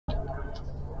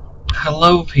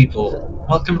Hello, people.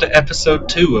 Welcome to episode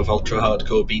 2 of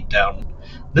Ultrahardcore Beatdown.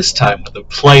 This time with a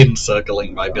plane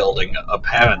circling my building,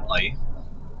 apparently.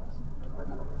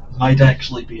 Might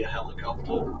actually be a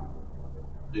helicopter.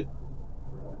 It-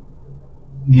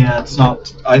 yeah, it's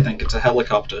not. I think it's a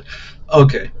helicopter.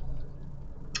 Okay.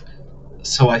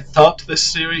 So I thought this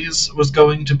series was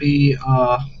going to be,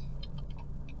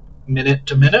 minute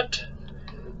to minute,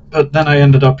 but then I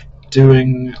ended up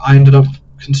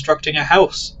constructing a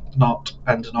house, not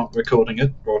recording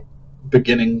it, or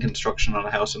beginning construction on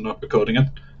a house and not recording it.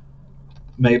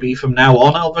 Maybe from now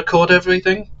on I'll record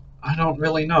everything? I don't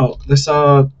really know.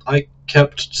 I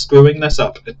kept screwing this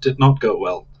up. It did not go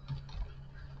well.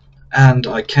 And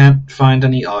I can't find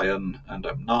any iron, and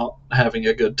I'm not having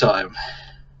a good time.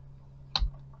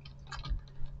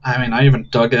 I mean, I even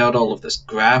dug out all of this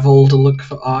gravel to look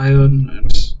for iron.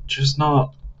 It's just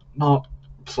not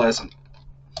pleasant.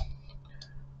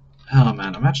 Oh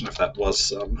man, imagine if that was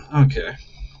some. Okay.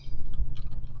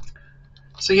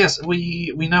 So yes,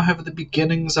 we now have the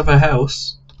beginnings of a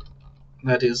house.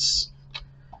 That is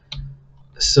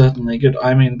certainly good.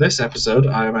 I mean, this episode,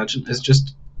 I imagine, is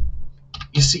just...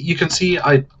 You can see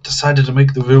I decided to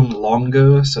make the room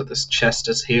longer, so this chest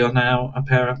is here now,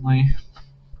 apparently.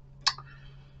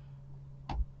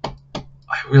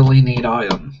 I really need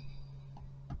iron.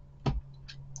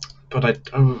 But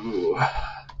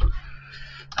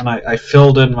And I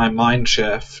filled in my mine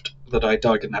shaft that I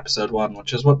dug in episode 1,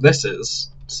 which is what this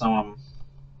is. So,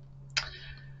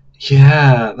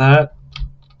 yeah, that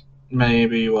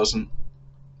maybe wasn't...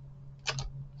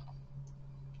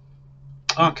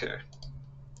 Okay.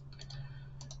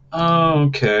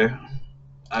 Okay.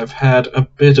 I've had a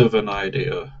bit of an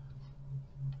idea.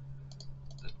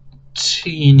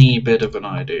 Teeny bit of an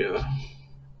idea.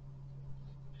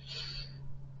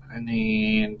 I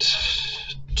need...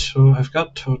 I've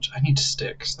got torch. I need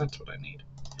sticks. That's what I need.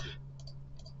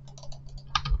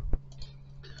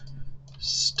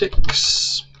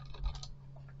 Sticks.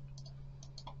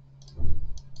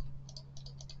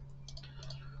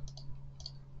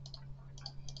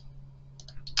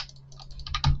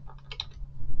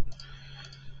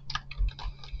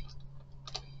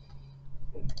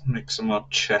 Make some more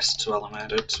chests while I'm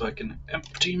at it so I can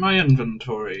empty my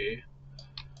inventory.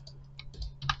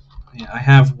 Yeah, I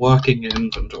have working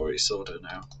inventory sorta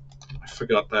now. I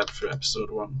forgot that for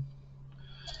episode 1.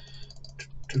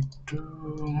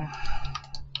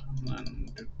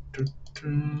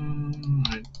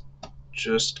 I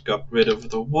just got rid of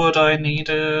the wood I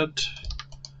needed.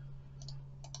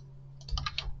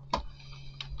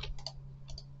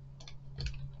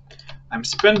 I'm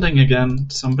sprinting again.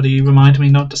 Somebody remind me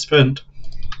not to sprint.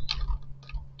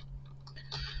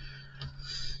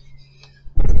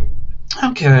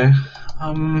 Okay.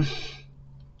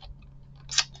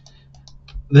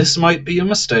 This might be a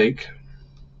mistake,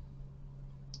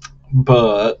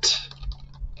 but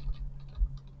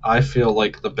I feel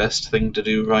like the best thing to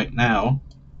do right now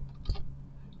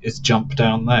is jump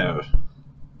down there.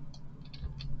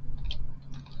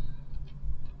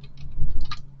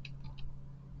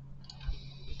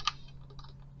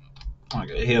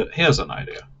 Okay, here's an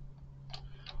idea.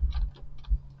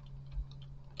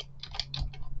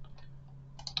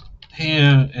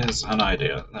 Here is an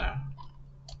idea there.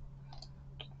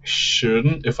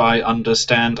 Shouldn't, if I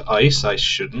understand ice, I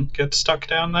shouldn't get stuck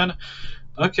down then.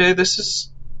 Okay, this is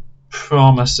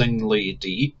promisingly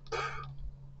deep.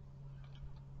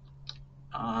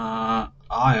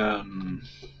 Iron.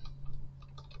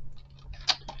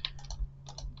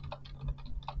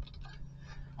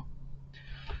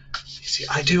 You see,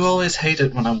 I do always hate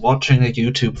it when I'm watching a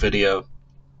YouTube video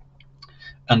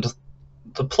and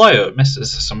the player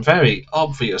misses some very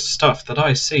obvious stuff that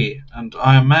I see, and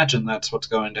I imagine that's what's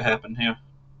going to happen here.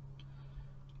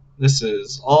 This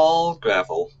is all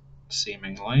gravel,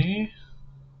 seemingly.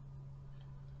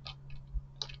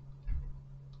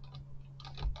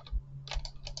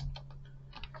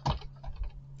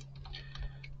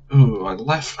 Ooh, I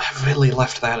really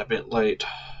left that a bit late.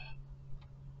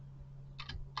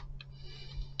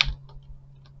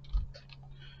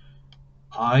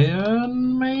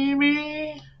 Iron,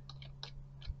 maybe?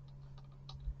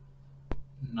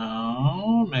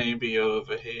 No, maybe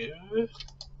over here.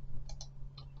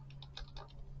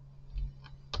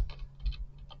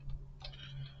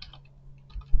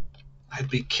 I'd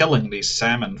be killing these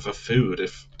salmon for food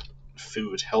if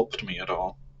food helped me at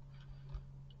all.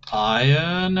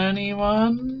 Iron,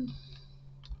 anyone?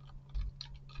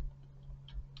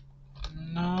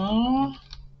 No?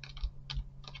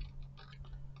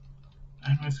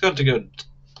 And we've got to go...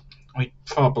 We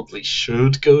probably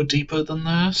should go deeper than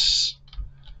this.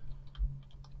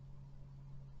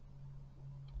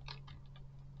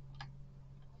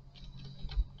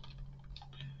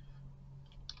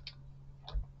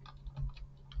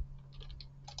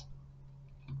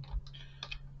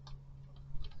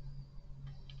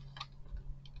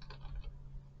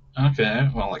 Okay,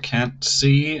 well, I can't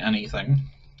see anything.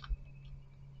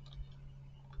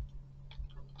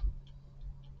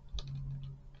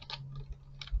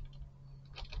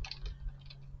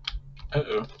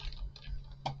 Uh-oh.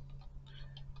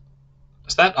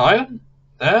 Is that iron?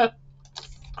 That?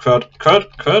 Crud,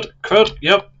 crud, crud, crud,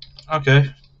 yep.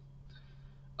 Okay.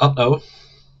 Uh-oh.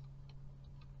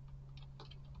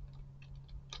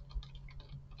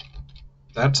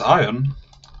 That's iron.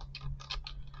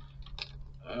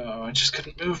 Oh, I just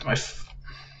couldn't move my...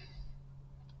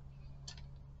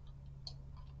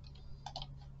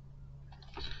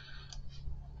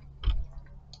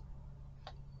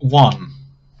 One.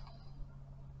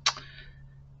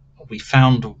 We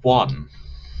found one.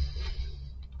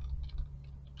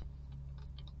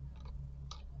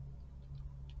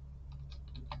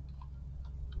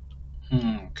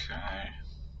 Okay.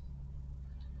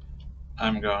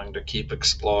 I'm going to keep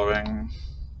exploring.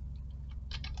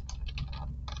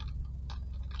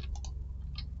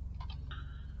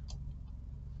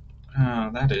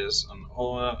 That is an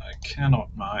ore I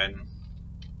cannot mine.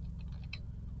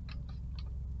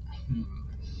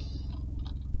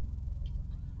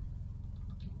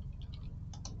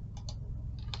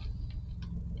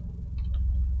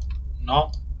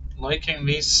 Not liking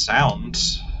these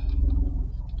sounds.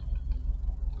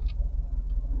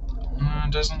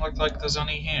 Doesn't look like there's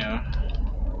any here.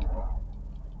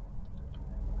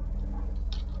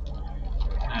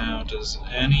 Now, does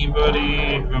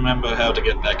anybody remember how to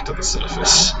get back to the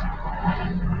surface?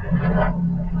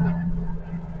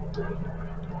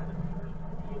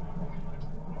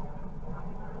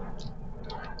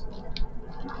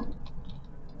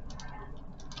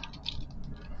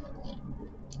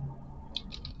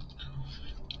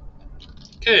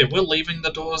 Okay, we're leaving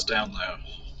the doors down there.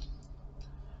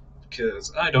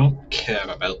 Because I don't care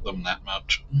about them that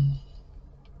much.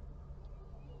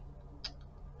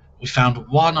 We found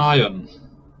one iron.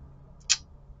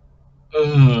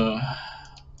 Ugh.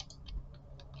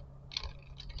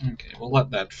 Okay, we'll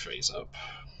let that freeze up.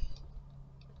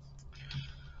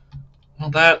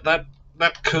 Well,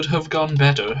 that could have gone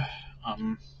better.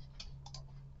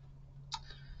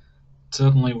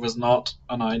 Certainly was not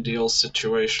an ideal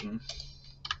situation.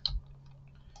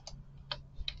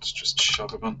 Let's just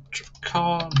shove a bunch of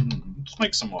coal and let's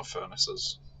make some more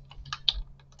furnaces.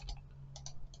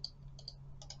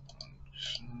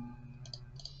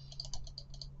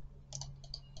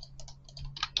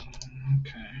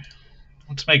 Okay,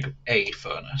 let's make a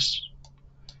furnace.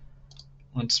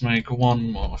 Let's make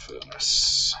one more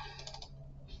furnace.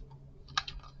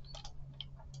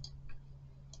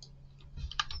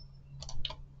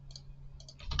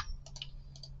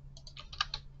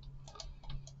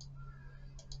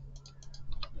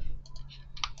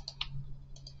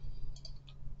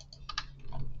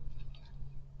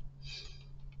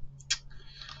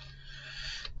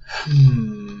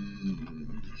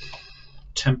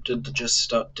 Tempted to just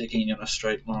start digging in a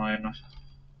straight line,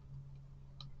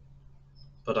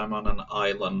 but I'm on an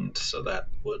island, so that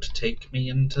would take me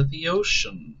into the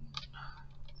ocean.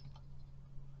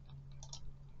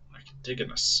 I can dig in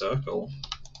a circle.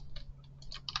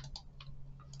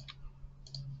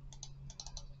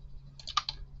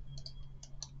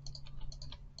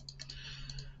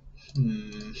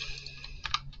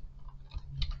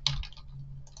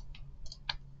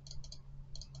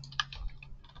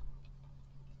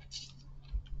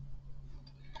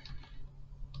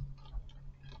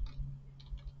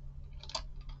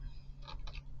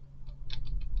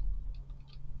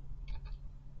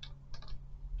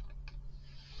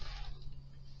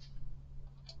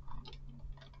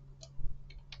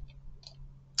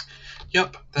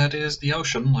 Yep, that is the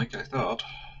ocean, like I thought.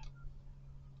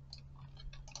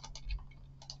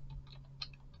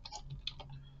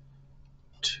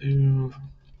 Two,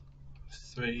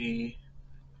 three,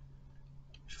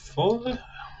 four.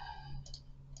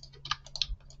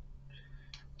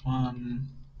 1,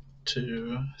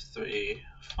 2, 3,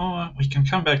 4. We can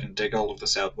come back and dig all of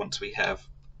this out once we have.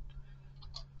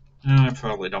 I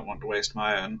probably don't want to waste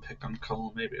my iron pick on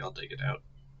coal. Maybe I'll dig it out.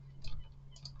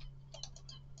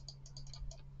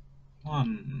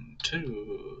 1,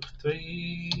 2,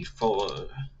 3, 4.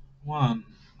 1,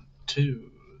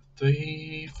 2,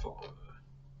 3, 4.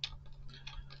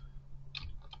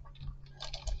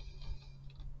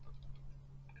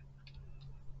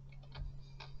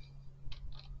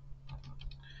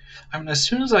 I mean, as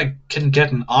soon as I can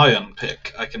get an iron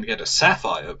pick, I can get a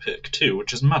sapphire pick too,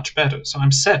 which is much better. So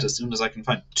I'm set as soon as I can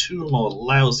find 2 more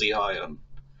lousy iron.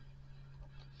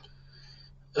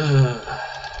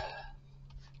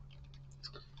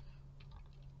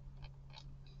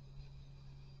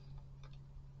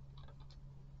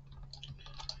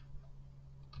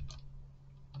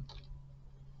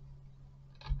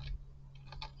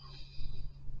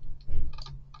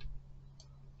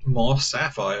 more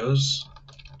sapphires.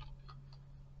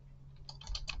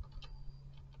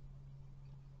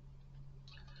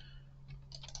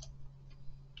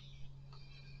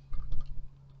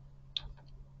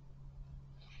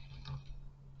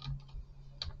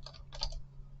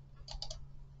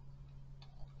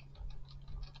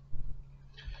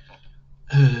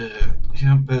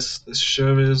 Yeah, this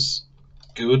sure is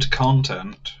good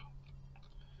content.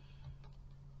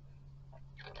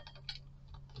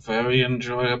 Very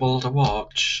enjoyable to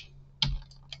watch.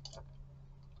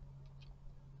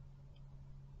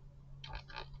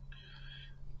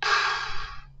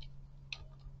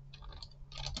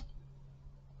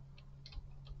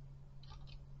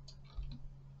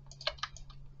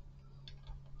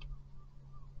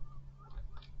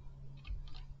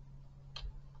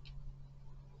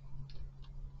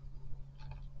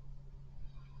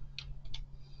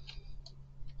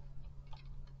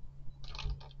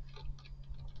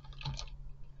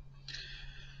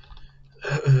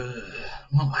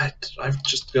 Well, I've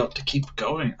just got to keep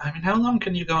going. I mean, how long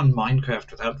can you go in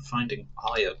Minecraft without finding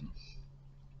iron?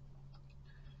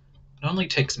 It only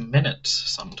takes minutes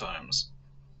sometimes.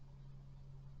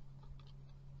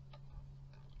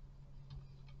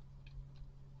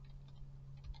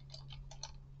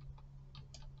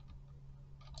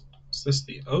 Is this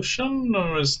the ocean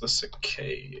or is this a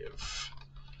cave?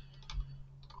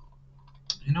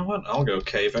 You know what? I'll go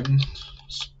caving.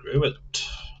 Screw it.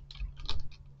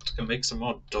 Let's go make some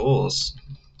more doors.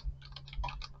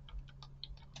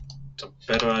 It's a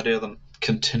better idea than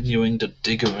continuing to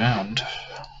dig around.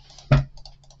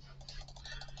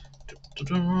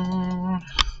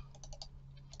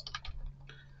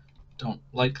 Don't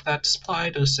like that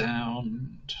spider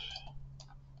sound.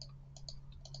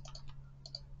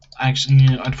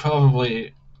 Actually, I'd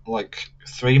probably like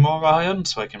 3 more iron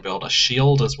so I can build a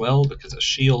shield as well, because a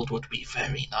shield would be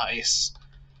very nice.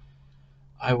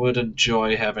 I would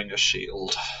enjoy having a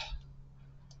shield.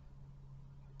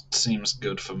 It seems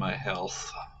good for my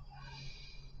health.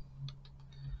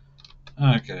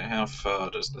 Okay, how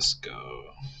far does this go?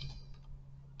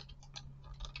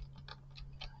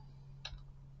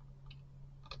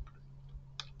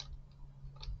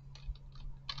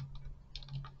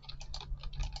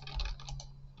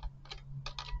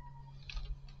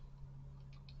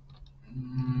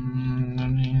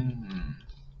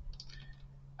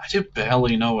 I do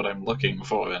barely know what I'm looking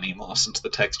for anymore since the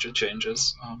texture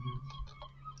changes.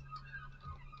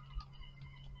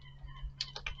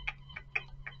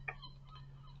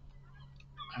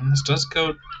 And this does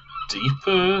go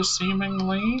deeper,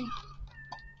 seemingly.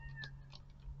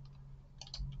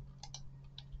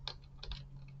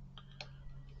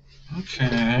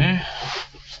 Okay.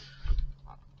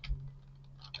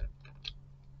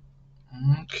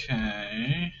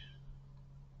 Okay.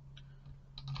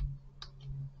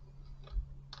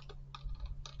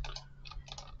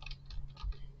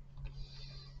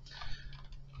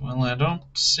 Well, I don't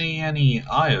see any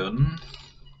iron.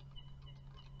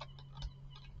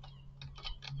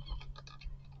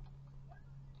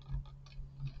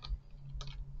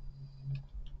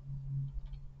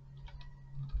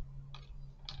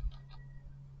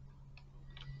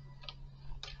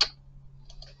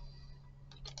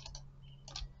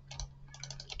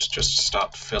 Just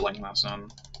start filling this in.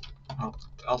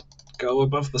 I'll go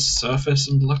above the surface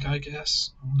and look, I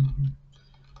guess.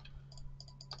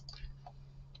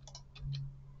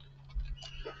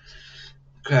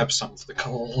 Grab some of the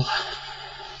coal.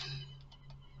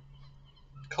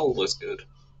 Coal is good.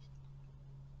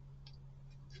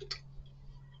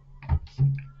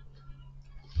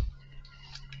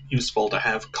 Useful to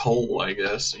have coal, I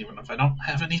guess, even if I don't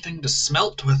have anything to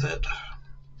smelt with it.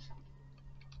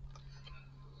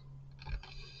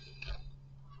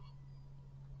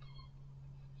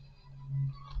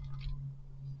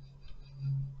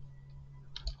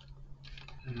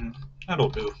 That'll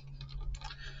do.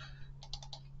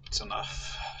 It's enough.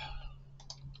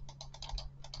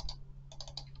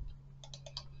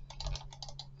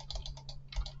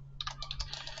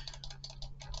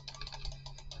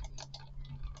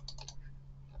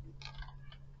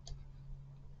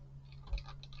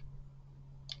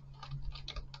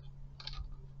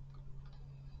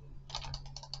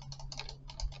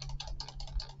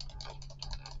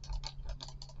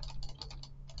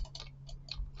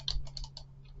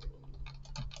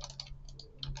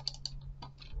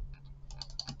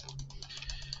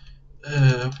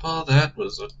 Well, that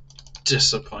was a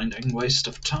disappointing waste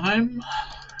of time.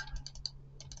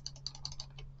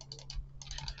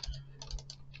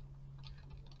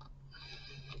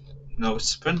 No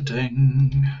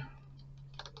sprinting.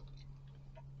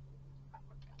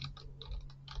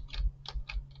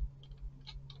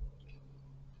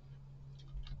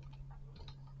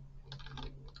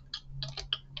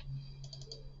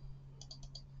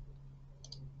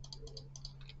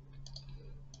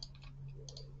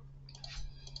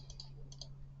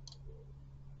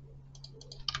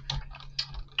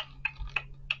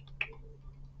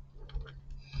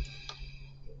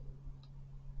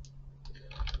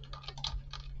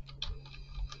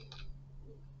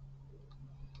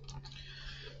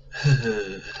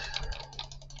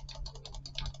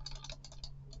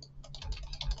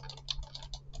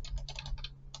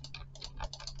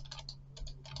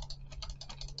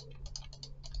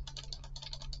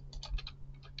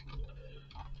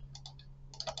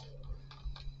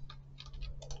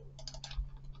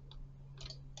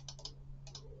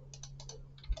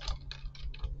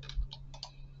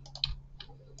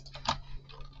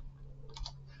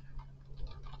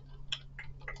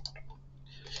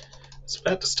 It's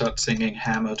about to start singing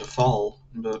Hammer to Fall,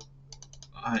 but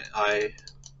I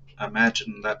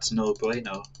imagine that's no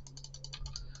bueno.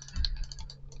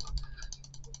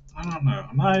 I don't know.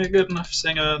 Am I a good enough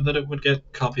singer that it would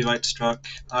get copyright struck?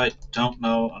 I don't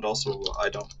know, and also I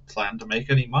don't plan to make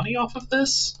any money off of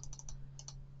this.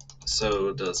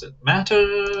 So does it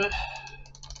matter?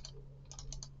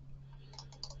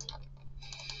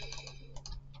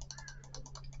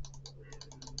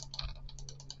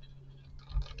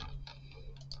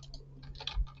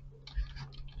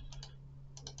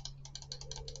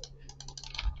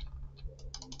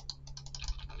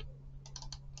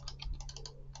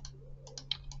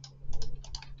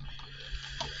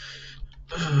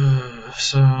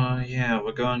 So, yeah,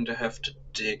 we're going to have to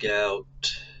dig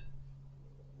out.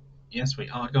 Yes, we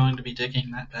are going to be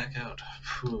digging that back out.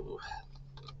 Phew.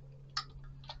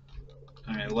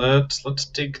 Okay, let's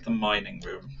dig the mining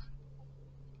room.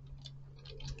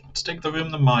 Let's dig the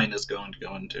room the mine is going to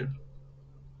go into.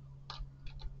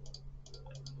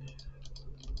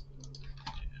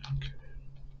 Okay.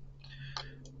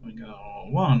 We go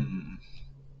 1,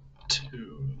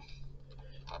 2,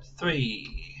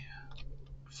 3,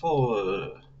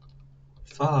 4,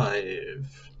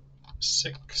 5,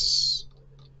 6,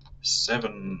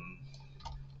 7.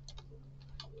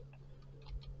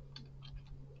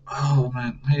 Oh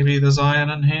man, maybe there's iron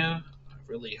in here? I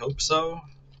really hope so.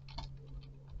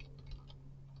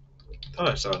 I thought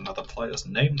I saw another player's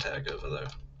name tag over there.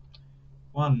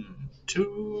 1,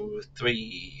 2,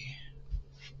 3.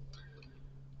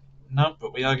 Nope,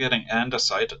 but we are getting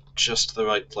andesite at just the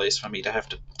right place for me to have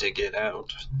to dig it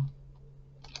out.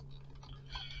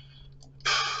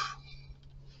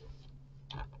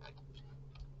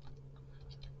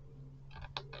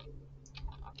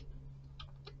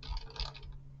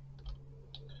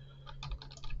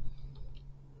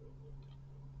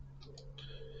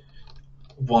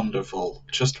 Wonderful,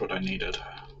 just what I needed.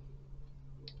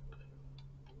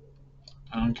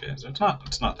 Okay, so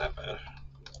it's not that bad.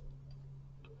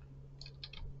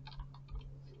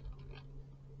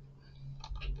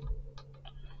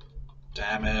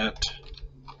 Damn it.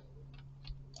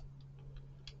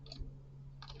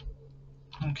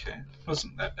 Okay,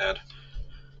 wasn't that bad.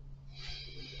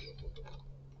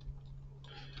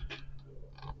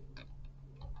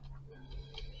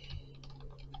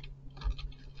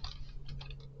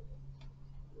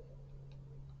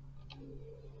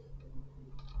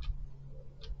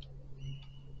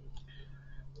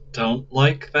 Don't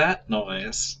like that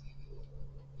noise.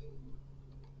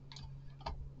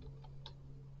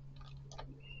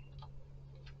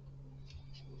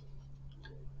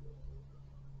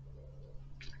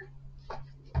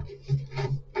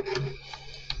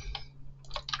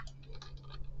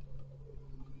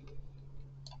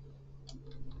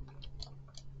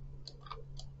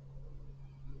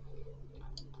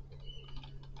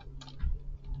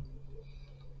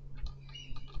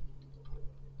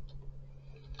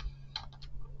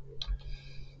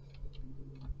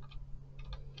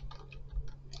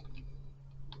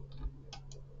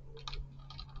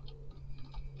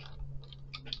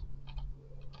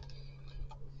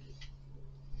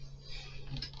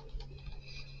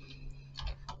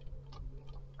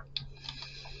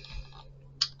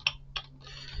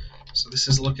 So this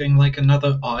is looking like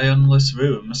another ironless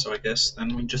room, so I guess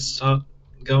then we just start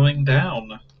going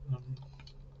down.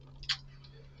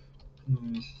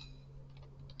 Hmm.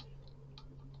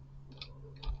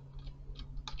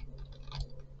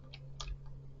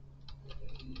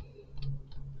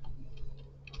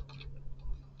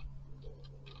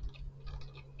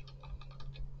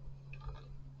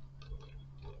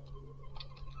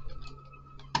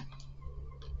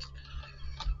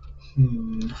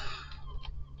 Hmm.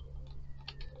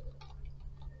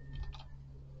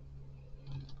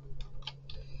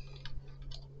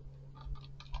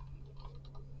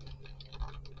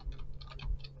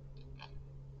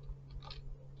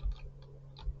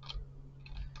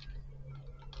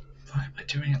 Why am I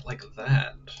doing it like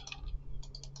that?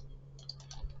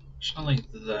 Actually,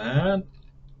 that?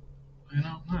 I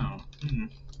don't know.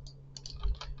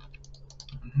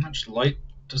 How much light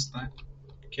does that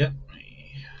get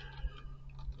me?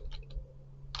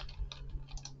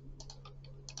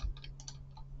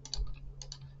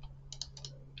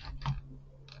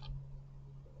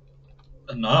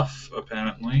 enough,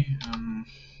 apparently.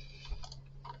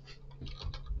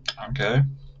 Okay.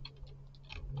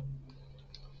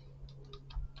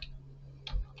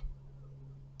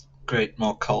 Great,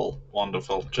 more coal.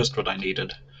 Wonderful. Just what I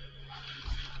needed.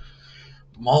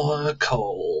 More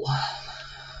coal.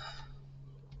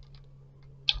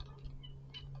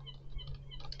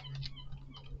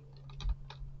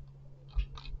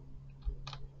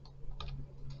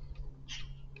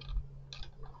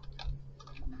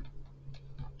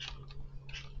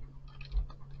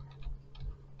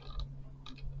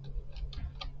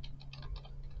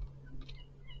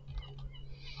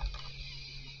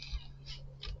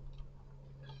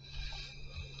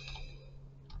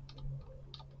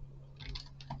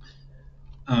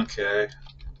 Okay.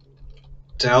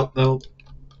 Doubt they'll...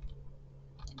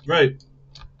 Right.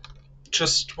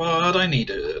 Just what I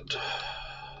needed.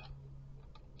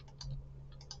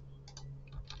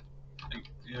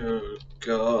 Oh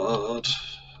god.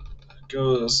 It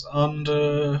goes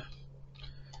under.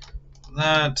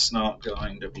 That's not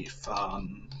going to be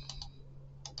fun.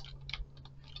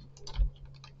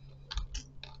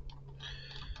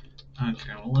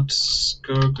 Okay, well, let's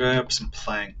go grab some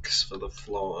planks for the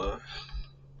floor.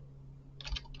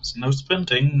 There's no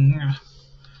sprinting.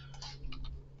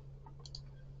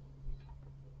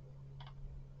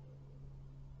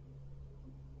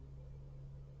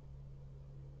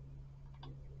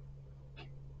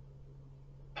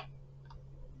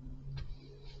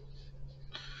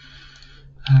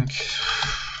 Okay.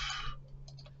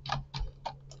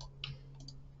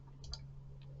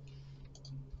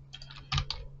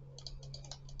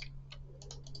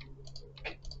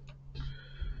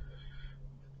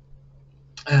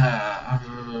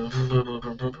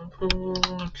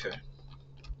 Okay.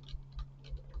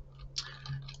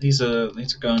 These are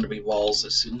going to be walls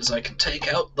as soon as I can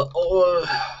take out the ore.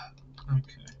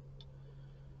 Okay.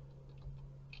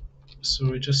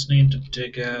 So we just need to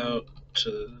dig out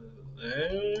to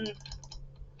there.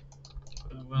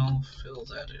 We'll fill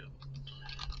that in.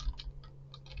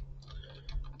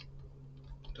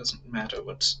 Doesn't matter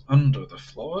what's under the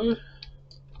floor.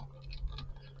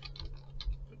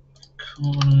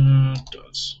 Corner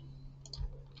does.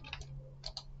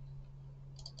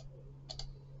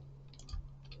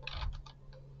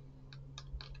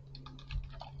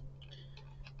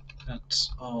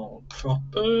 That's all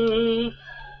proper.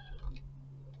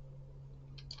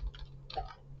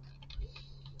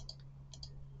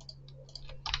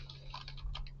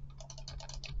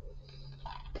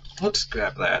 Let's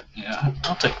grab that. Yeah,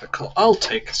 I'll take the coal. I'll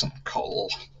take some coal.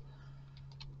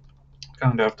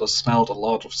 Going to have to smelt a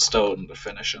lot of stone to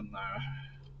finish in there.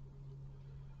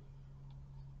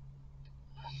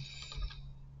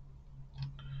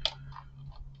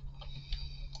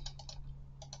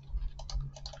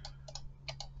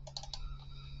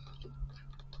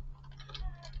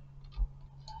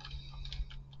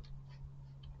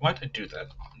 Why'd I do that?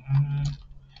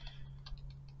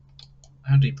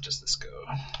 How deep does this go?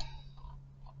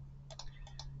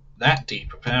 That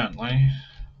deep, apparently.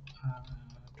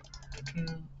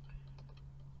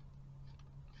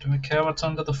 Do I care what's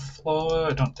under the floor?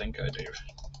 I don't think I do.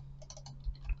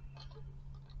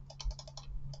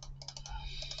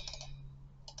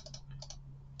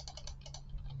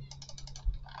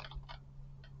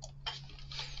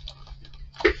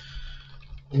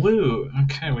 Woo!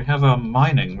 Okay, we have our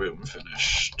mining room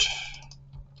finished.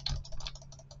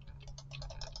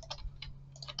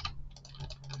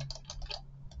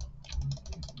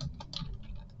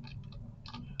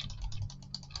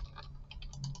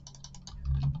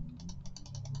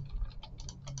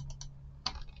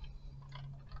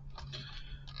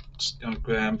 Just gonna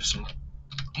grab some...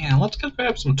 Yeah, let's go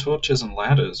grab some torches and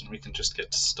ladders and we can just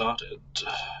get started.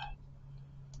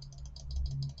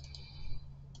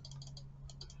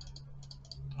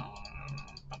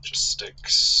 Bunch of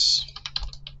sticks.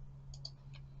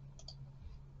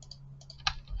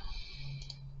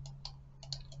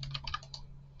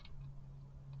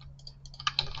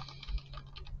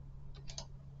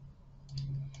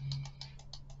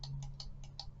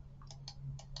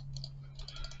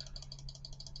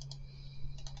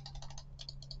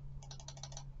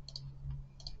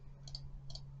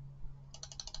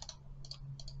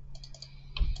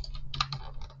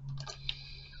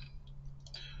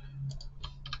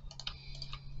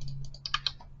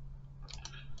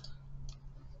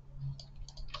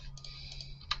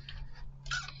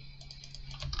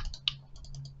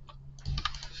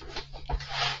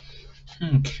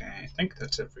 Okay, I think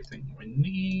that's everything we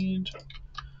need.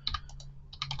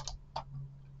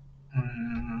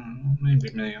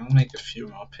 Maybe I'll make a few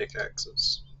more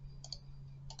pickaxes.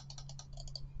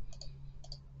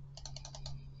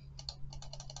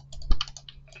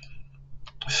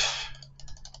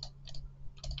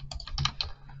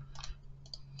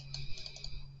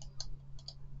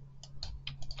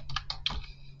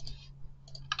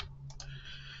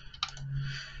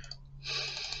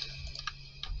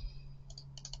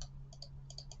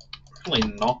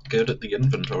 definitely not good at the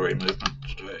inventory movement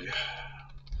today.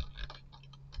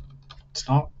 It's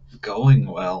not going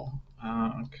well.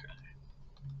 Okay.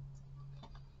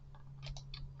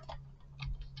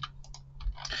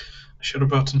 I should have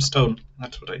brought some stone.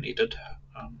 That's what I needed.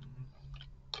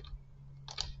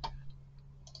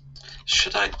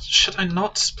 Should I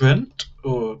not sprint,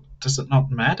 or does it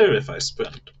not matter if I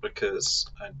sprint because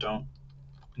I don't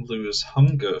lose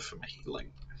hunger from healing?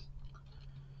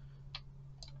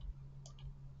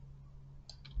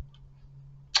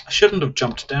 I shouldn't have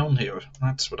jumped down here.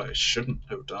 That's what I shouldn't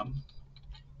have done.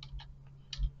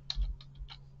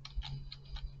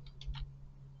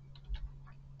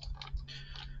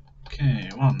 Okay,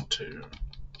 1, 2,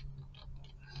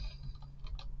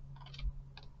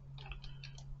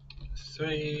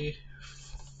 3,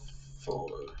 4.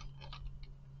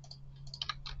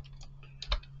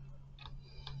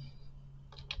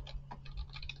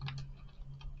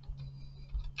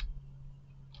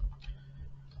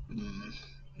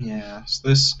 Yes,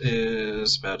 this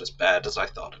is about as bad as I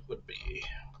thought it would be.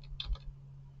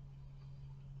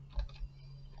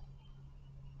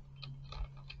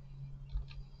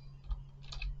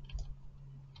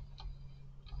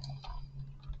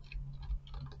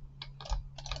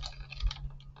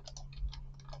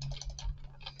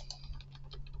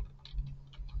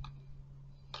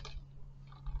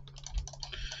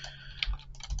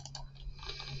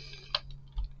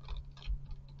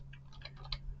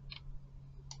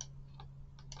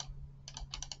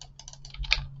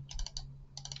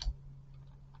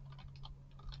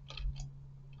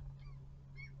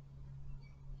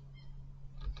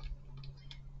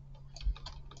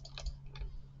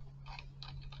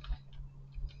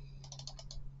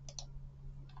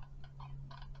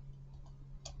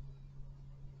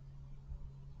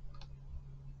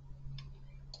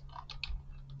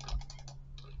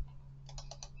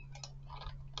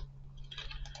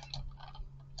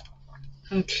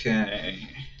 Okay.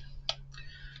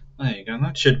 There you go,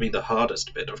 that should be the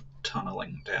hardest bit of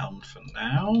tunneling down for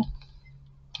now.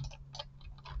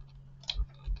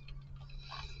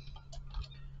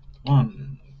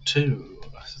 One, 2,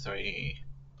 3,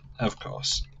 of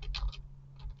course.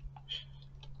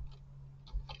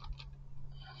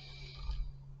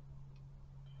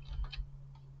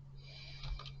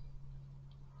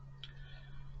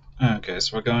 Okay,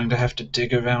 so we're going to have to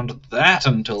dig around that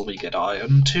until we get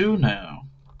iron too now.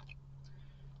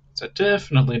 So I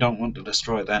definitely don't want to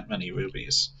destroy that many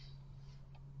rubies.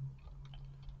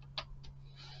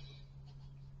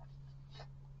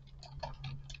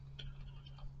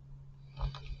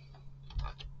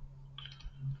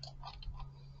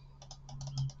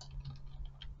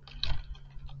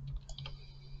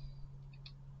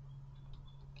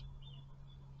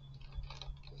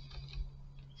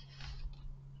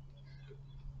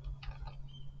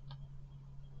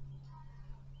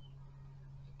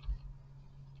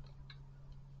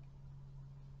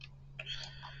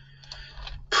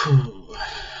 Phew.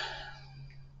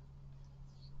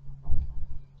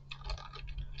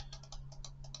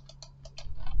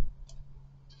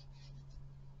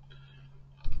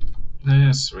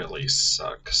 This really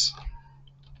sucks.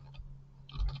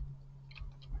 I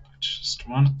just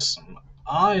want some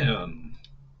iron.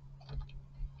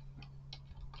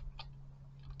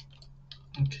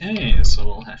 Okay, so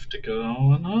we'll have to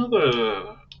go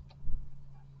another.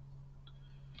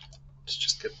 Let's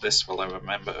just get this while I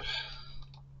remember.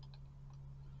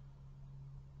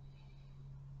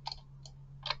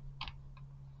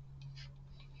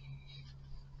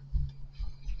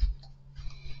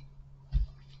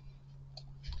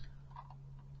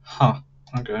 Huh,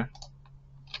 okay.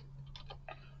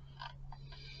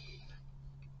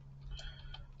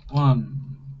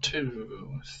 1,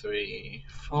 2, 3,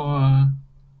 4.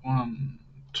 1,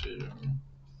 2,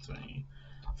 3,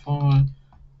 4.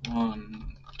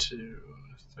 1, 2,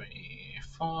 3,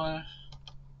 4.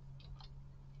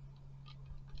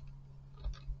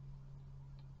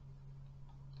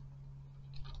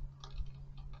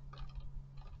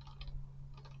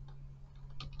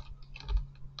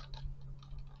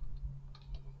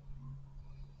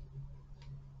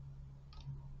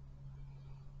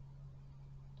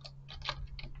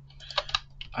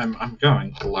 I'm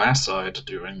going glass-eyed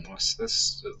doing this.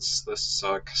 This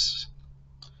sucks.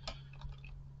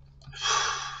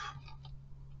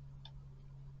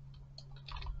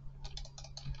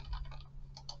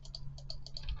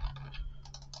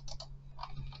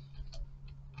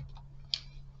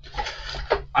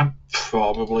 I'm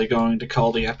probably going to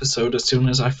call the episode as soon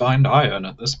as I find iron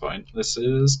at this point. This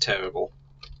is terrible.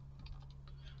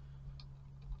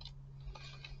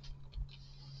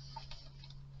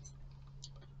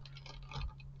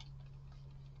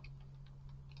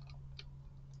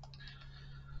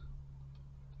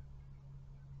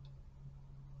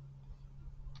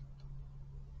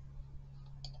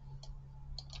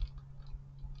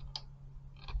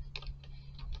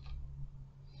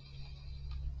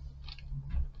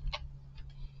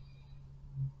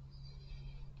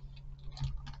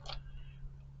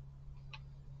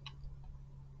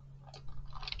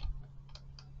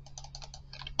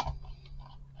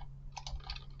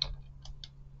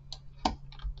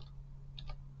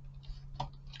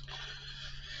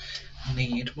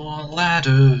 need more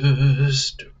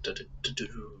ladders.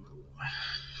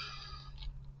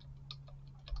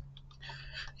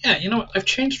 Yeah, you know what? I've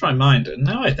changed my mind, and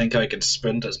now I think I can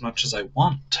sprint as much as I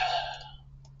want.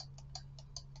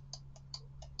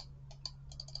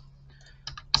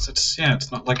 So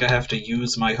it's not like I have to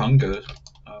use my hunger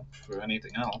for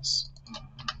anything else.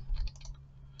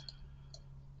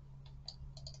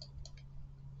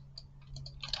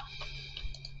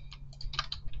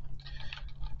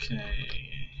 Okay.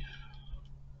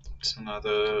 It's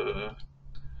another...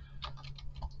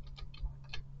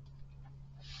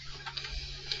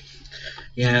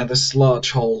 Yeah, this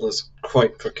large hole is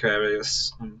quite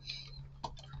precarious.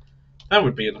 That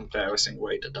would be an embarrassing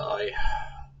way to die.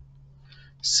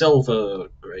 Silver,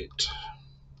 great.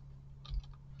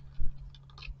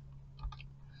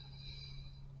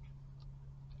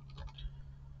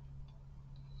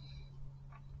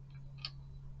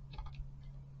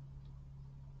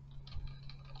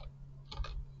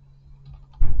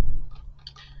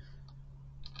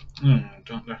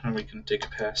 Don't know how we can dig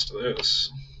past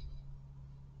this.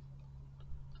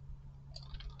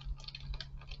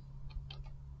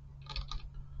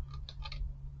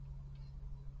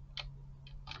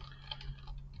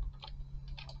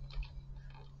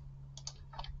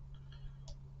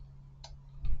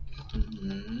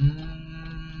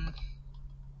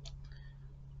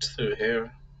 What's through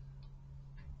here?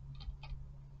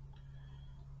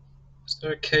 Is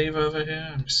there a cave over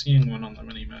here? I'm seeing one on the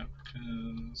minimap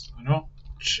because I don't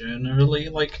generally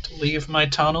like to leave my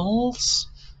tunnels.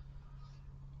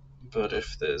 But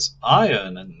if there's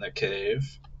iron in the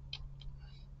cave,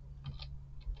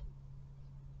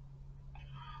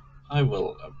 I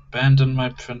will abandon my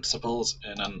principles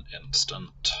in an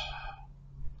instant.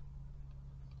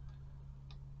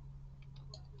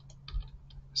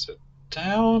 Is it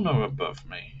down or above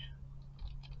me?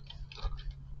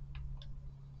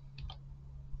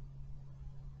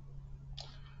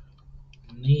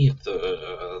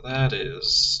 Neither. That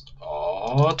is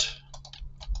odd.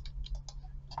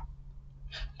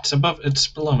 It's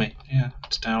below me. Yeah,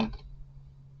 it's down.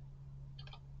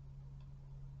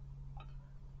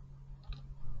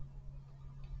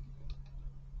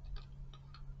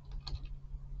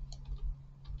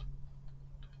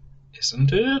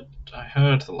 Isn't it? I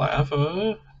heard the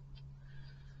lava.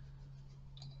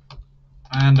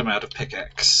 And I'm out of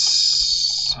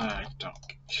pickaxe. I don't...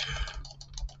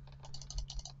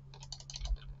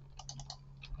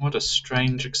 What a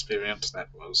strange experience that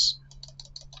was.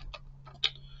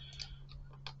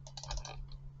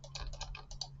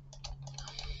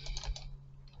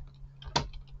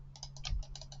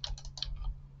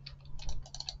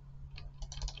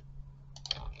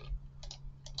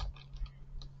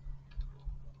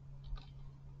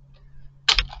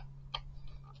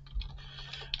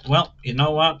 Well, you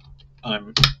know what?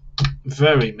 I'm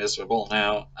very miserable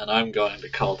now, and I'm going to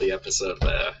call the episode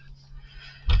there.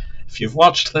 If you've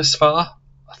watched this far,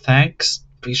 thanks.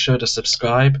 Be sure to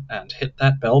subscribe and hit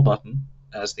that bell button,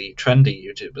 as the trendy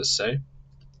YouTubers say.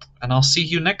 And I'll see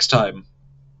you next time.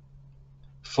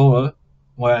 For,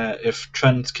 where, if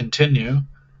trends continue,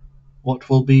 what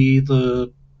will be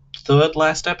the third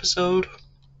last episode?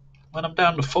 When I'm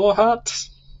down to 4 hearts?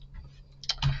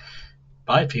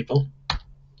 Bye, people.